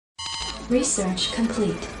Research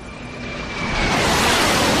complete.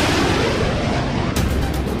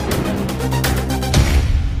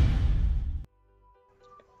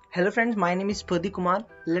 Hello friends, my name is Pradeep Kumar.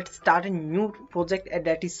 Let's start a new project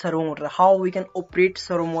that is servo motor. How we can operate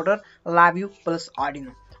servo motor, LabVIEW plus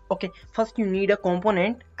Arduino. Okay, first you need a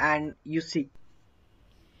component and you see.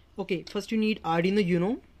 Okay, first you need Arduino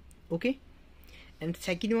UNO. Okay, and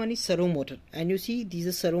second one is servo motor. And you see this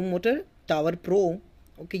is servo motor Tower Pro.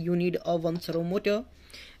 Okay, you need a one servo motor.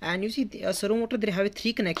 And you see the servo motor, they have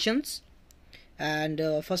three connections. And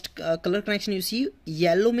first color connection you see,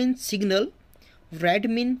 yellow means signal, red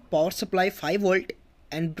means power supply 5 volt,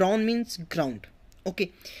 and brown means ground.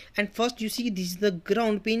 Okay, and first you see this is the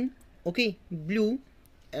ground pin, okay, blue,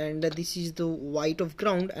 and this is the white of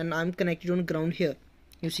ground, and I'm connected on ground here.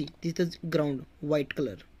 You see this is the ground, white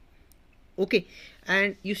color. Okay,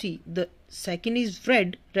 and you see the second is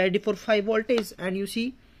red for 5 voltage, and you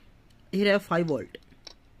see here I have 5 volt.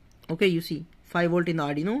 Okay, you see 5 volt in the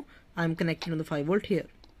Arduino. I'm connected on the 5 volt here.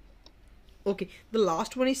 Okay, the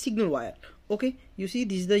last one is signal wire. Okay, you see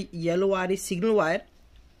this is the yellow wire is signal wire,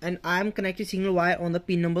 and I am connected signal wire on the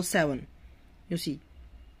pin number 7. You see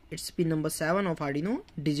it's pin number 7 of Arduino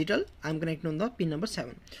digital. I'm connected on the pin number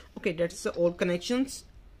 7. Okay, that's all connections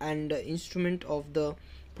and instrument of the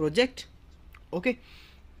project. Okay,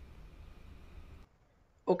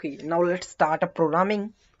 now let's start a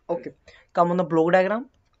programming. Okay, come on the block diagram,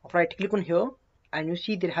 right click on here, and you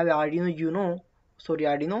see there have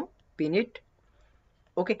Arduino pin it.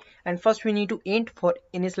 Okay, and first we need to int for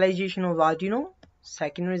initialization of Arduino.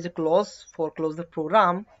 Second one is the close for close the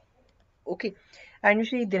program. Okay, and you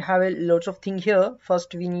see there have lots of things here.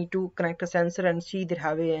 First we need to connect a sensor and see there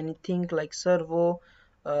have anything like servo.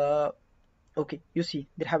 Okay, you see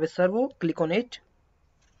there have a servo, click on it,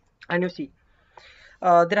 and you see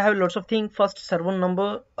there have lots of things. First servo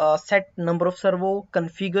number, set number of servo,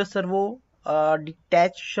 configure servo,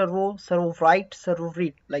 detach servo write, servo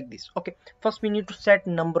read, like this. Okay, first we need to set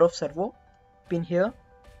number of servo pin here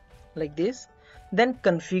like this, then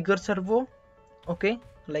configure servo, okay,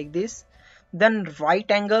 like this, then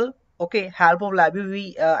right angle. Okay, help of LabVIEW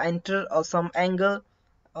we enter some angle.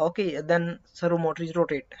 Okay, then servo motor is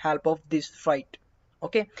rotate, help of this right.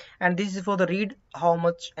 Okay, and this is for the read, how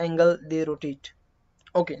much angle they rotate.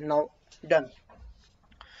 Okay, now done.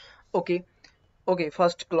 Okay,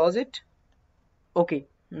 first close it. Okay,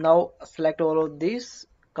 now select all of this,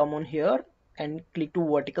 come on here and click to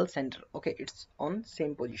vertical center. Okay, it's on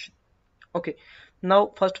same position. Okay, now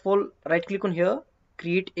first of all right click on here,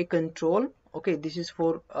 create a control. Okay, this is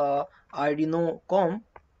for Arduino COM.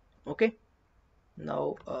 Okay,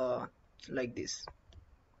 now like this.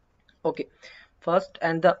 Okay, first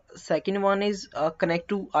and the second one is connect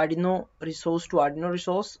to Arduino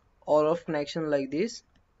resource, all of connection like this.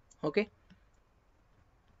 Okay,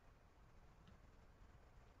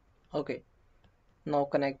 now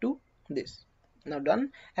connect to this. Now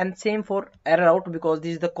done. And same for error out, because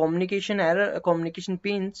this is the communication error, communication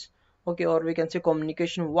pins. Okay, or we can say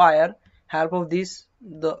communication wire. Help of this,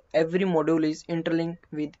 the every module is interlinked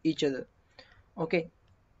with each other. Okay,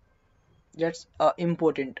 that's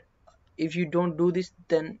important. If you don't do this,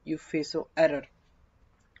 then you face an error.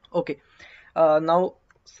 Okay, now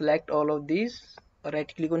select all of these,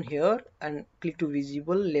 right click on here and click to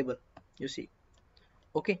visible label. You see.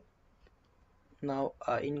 Okay, now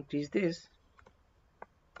increase this.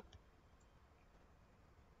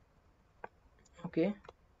 Okay,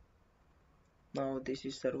 now this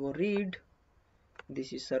is servo read,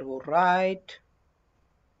 this is servo write,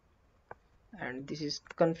 and this is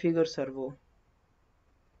configure servo,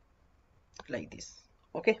 like this.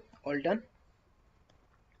 Okay, all done.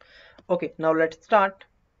 Okay, now let's start.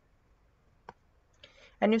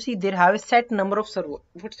 And you see there have a set number of servo.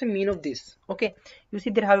 What's the mean of this? Okay, you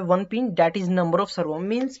see there have one pin, that is number of servo.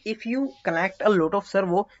 Means if you connect a lot of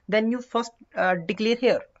servo, then you first declare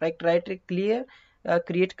here, right clear,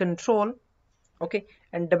 create control. Okay,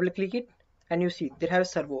 and double click it, and you see there have a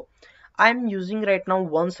servo. I'm using right now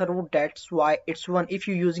one servo, that's why it's one. If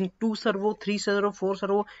you're using 2 servo, 3 servo, 4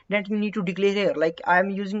 servo, then you need to declare here. Like I'm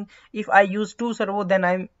using, if I use 2 servo, then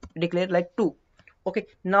I'm declare like 2. Okay,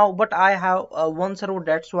 now but I have one servo,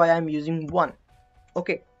 that's why I'm using 1.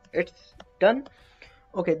 Okay, it's done.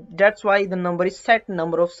 Okay, that's why the number is set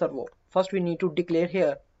number of servo. First we need to declare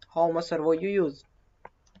here how much servo you use.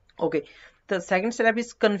 Okay, the second step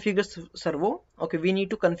is configure servo. Okay, we need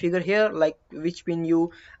to configure here like which pin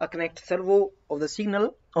you connect servo of the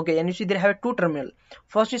signal. Okay, and you see there have 2 terminal.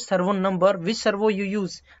 First is servo number, which servo you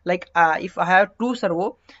use. Like if I have 2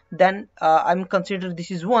 servo, then I'm consider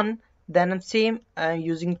this is 1, then I'm same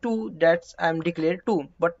using 2, that's I'm declared 2.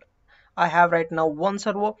 But I have right now one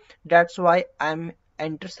servo. That's why I'm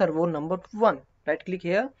enter servo number 1. Right click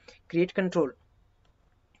here, create control.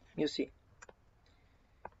 You see,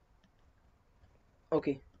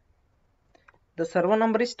 okay, the servo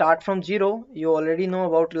number is start from 0. You already know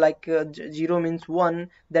about, like 0 means 1,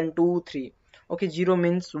 then 2 3. Okay, 0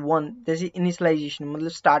 means 1. This is initialization,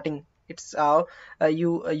 मतलब starting. It's how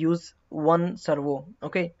you use one servo,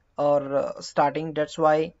 okay, or starting. That's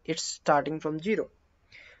why it's starting from 0.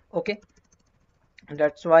 Okay,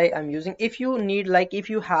 that's why I'm using. If you need, like if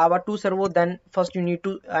you have a 2 servo, then first you need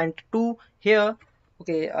to enter 2 here.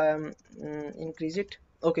 Okay, increase it.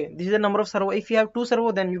 Okay, this is the number of servo. If you have 2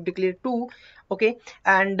 servo, then you declare 2. Okay,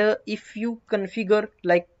 and if you configure,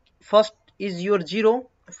 like first is your 0,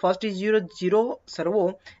 first is your 0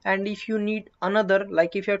 servo, and if you need another,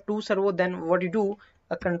 like if you have 2 servo, then what you do,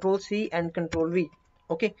 a control C and control V.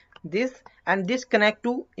 Okay, this and this connect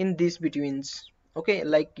to in this betweens. Okay,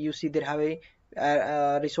 like you see there have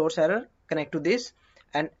a resource error, connect to this,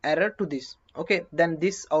 and error to this. Okay, then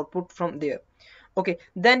this output from there. Okay,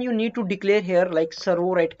 then you need to declare here like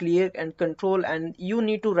servo, right click and control, and you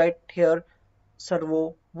need to write here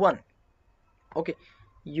servo 1. Okay,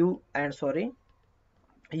 you and sorry,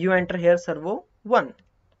 you enter here servo 1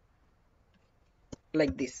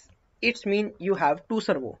 like this. It's mean you have 2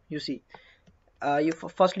 servo. You see, you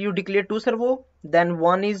firstly you declare 2 servo, then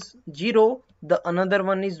one is 0, the another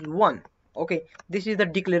one is 1. Okay, this is the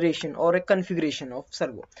declaration or a configuration of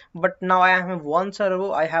servo. But now I have one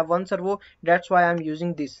servo, that's why I'm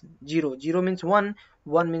using this 0. 0 means 1,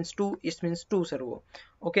 1 means 2, it means 2 servo.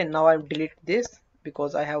 Okay, now I delete this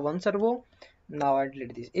because I have one servo. Now I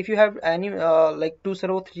delete this. If you have any like 2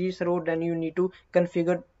 servo, 3 servo, then you need to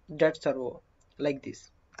configure that servo like this.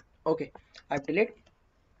 Okay, I delete.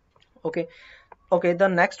 Okay, okay, the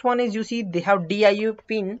next one is, you see they have DIU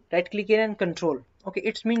pin, right click here and control. Okay,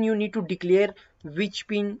 it's mean you need to declare which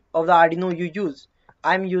pin of the Arduino you use.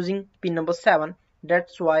 I'm using pin number 7,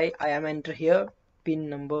 that's why I am enter here pin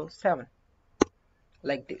number 7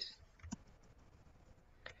 like this.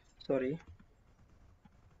 Sorry,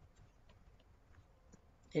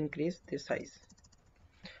 increase this size.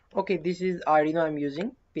 Okay, this is Arduino, I'm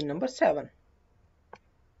using pin number 7.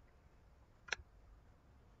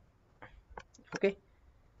 Okay,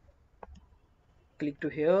 click to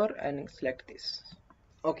here and select this.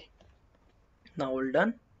 Okay, now all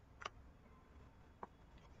done.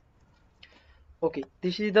 Okay,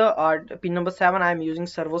 this is the pin number 7. I am using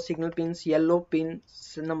servo signal pins, yellow pin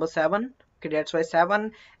number 7. Okay, that's why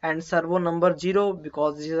 7, and servo number 0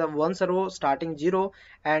 because this is a one servo starting 0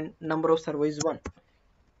 and number of servo is 1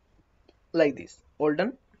 like this. All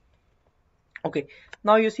done. Okay,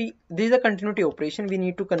 now you see this is a continuity operation. We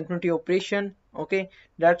need to continuity operation. Okay,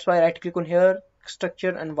 that's why right click on here,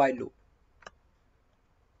 structure and while loop.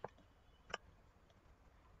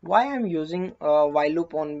 Why I'm using while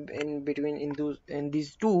loop on in between in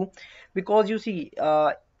these two, because you see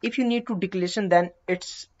if you need to declaration, then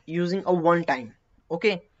it's using a one time.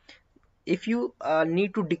 Okay, if you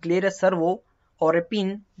need to declare a servo or a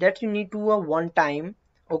pin, that you need to a one time.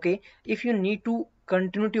 Okay, if you need to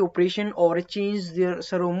continuity operation or change the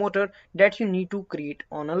servo motor, that you need to create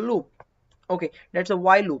on a loop. Okay, that's a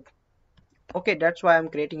while loop. Okay, that's why I'm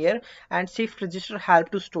creating here. And shift register help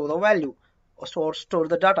to store the value or store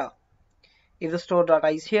the data. If the store data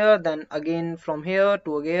is here, then again from here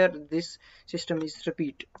to here this system is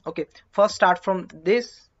repeat. Okay, first start from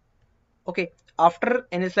this. Okay, after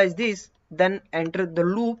initialize this, then enter the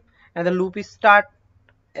loop, and the loop is start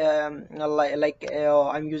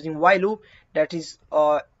I'm using while loop, that is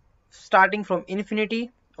starting from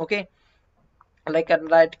infinity. Okay, like I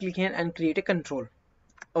right click here and create a control.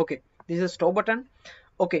 Okay, this is a stop button.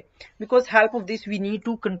 Okay, because help of this we need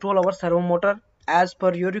to control our servo motor as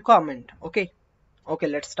per your requirement. Okay, okay,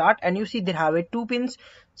 let's start. And you see they have a 2 pins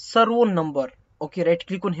servo number. Okay, right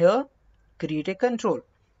click on here, create a control.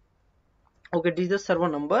 Okay, this is the servo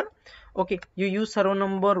number. Okay, you use servo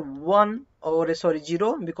number 1 or sorry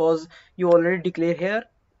 0 because you already declare here.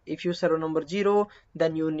 If you servo number 0,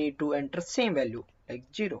 then you need to enter same value like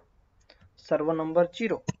 0, servo number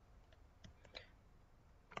 0.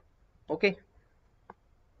 Okay,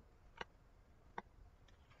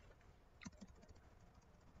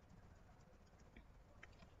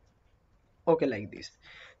 okay, like this.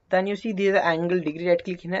 Then you see there is the angle degree, right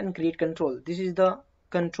click here and create control. This is the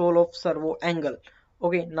control of servo angle.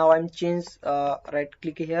 Okay, now I'm change right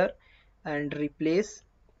click here and replace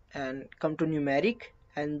and come to numeric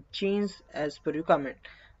and change as per your comment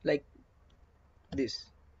like this.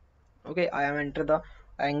 Okay, I am enter the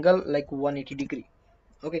angle like 180 degree.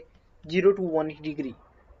 Okay, 0 to 180 degree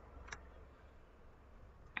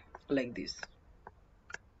like this.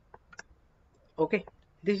 Okay,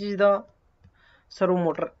 this is the servo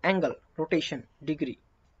motor angle, rotation, degree.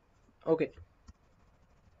 Okay,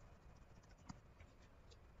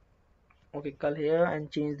 okay, color here and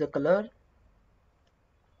change the color.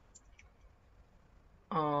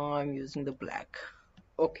 I'm using the black.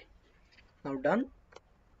 Okay, now done.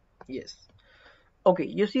 Yes. Okay,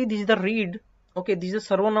 you see this is the read. Okay, this is a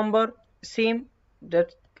servo number, same,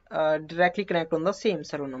 that directly connect on the same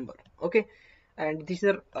servo number. Okay, and this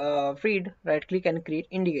is a read, right click and create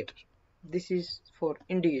indicator. This is for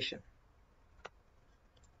indication.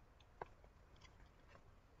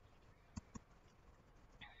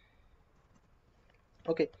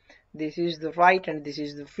 Okay, this is the write and this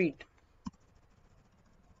is the feed,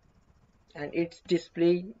 and it's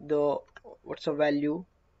display the what's the value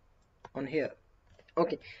on here.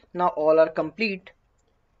 Okay, now all are complete.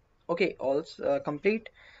 Okay, all complete.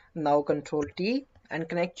 Now control T and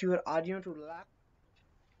connect your Arduino to lab.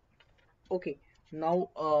 Okay, now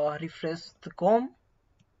refresh the come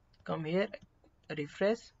here,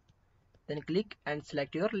 refresh, then click and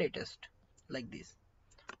select your latest like this.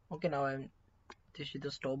 Okay, now this is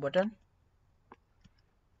the stop button.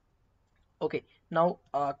 Okay, now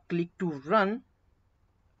click to run.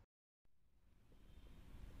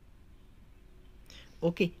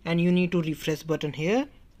 Okay, and you need to refresh button here.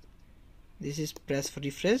 This is press for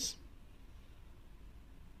refresh.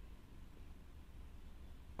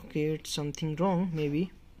 Okay, it's something wrong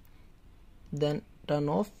maybe. Then turn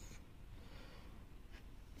off.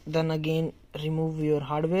 Then again remove your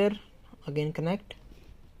hardware, again connect.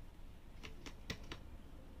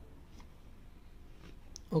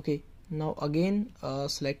 Okay, now again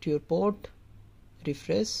select your port,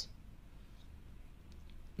 refresh.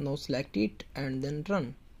 Now select it and then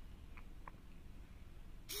run.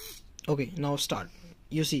 Okay, now start.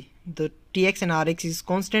 You see the TX and RX is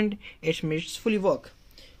constant, it makes fully work.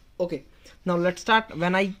 Okay, now let's start.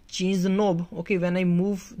 When I change the knob, okay, when I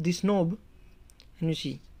move this knob, and you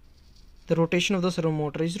see the rotation of the servo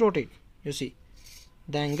motor is rotate. You see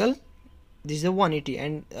the angle, this is the 180,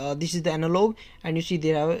 and this is the analog, and you see they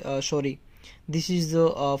have sorry, this is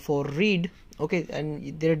the for read. Okay,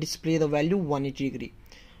 and they display the value 180 degree.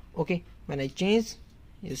 Okay, when I change,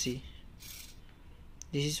 you see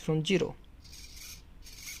this is from 0.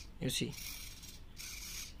 You see.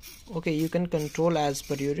 Okay, you can control as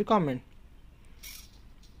per your requirement.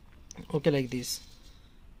 Okay, like this.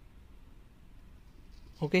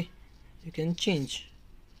 Okay, you can change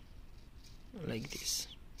like this.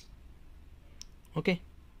 Okay,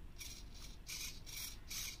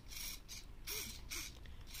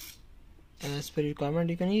 as per requirement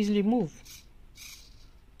you can easily move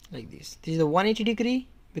like this. This is the 180 degree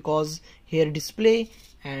because here display,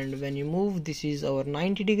 and when you move this is our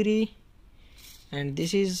 90 degree, and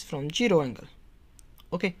this is from 0 angle.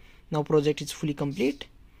 Okay, now project is fully complete.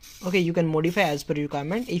 Okay, you can modify as per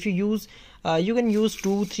requirement. If you use you can use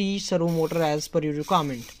 2-3 servo motor as per your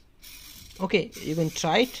requirement. Okay, you can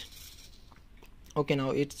try it. Okay, now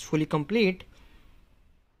it's fully complete.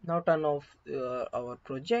 Now turn off our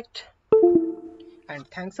project. And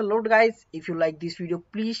thanks a lot guys. If you like this video,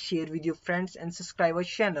 please share with your friends and subscribe our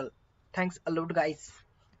channel. Thanks a lot guys.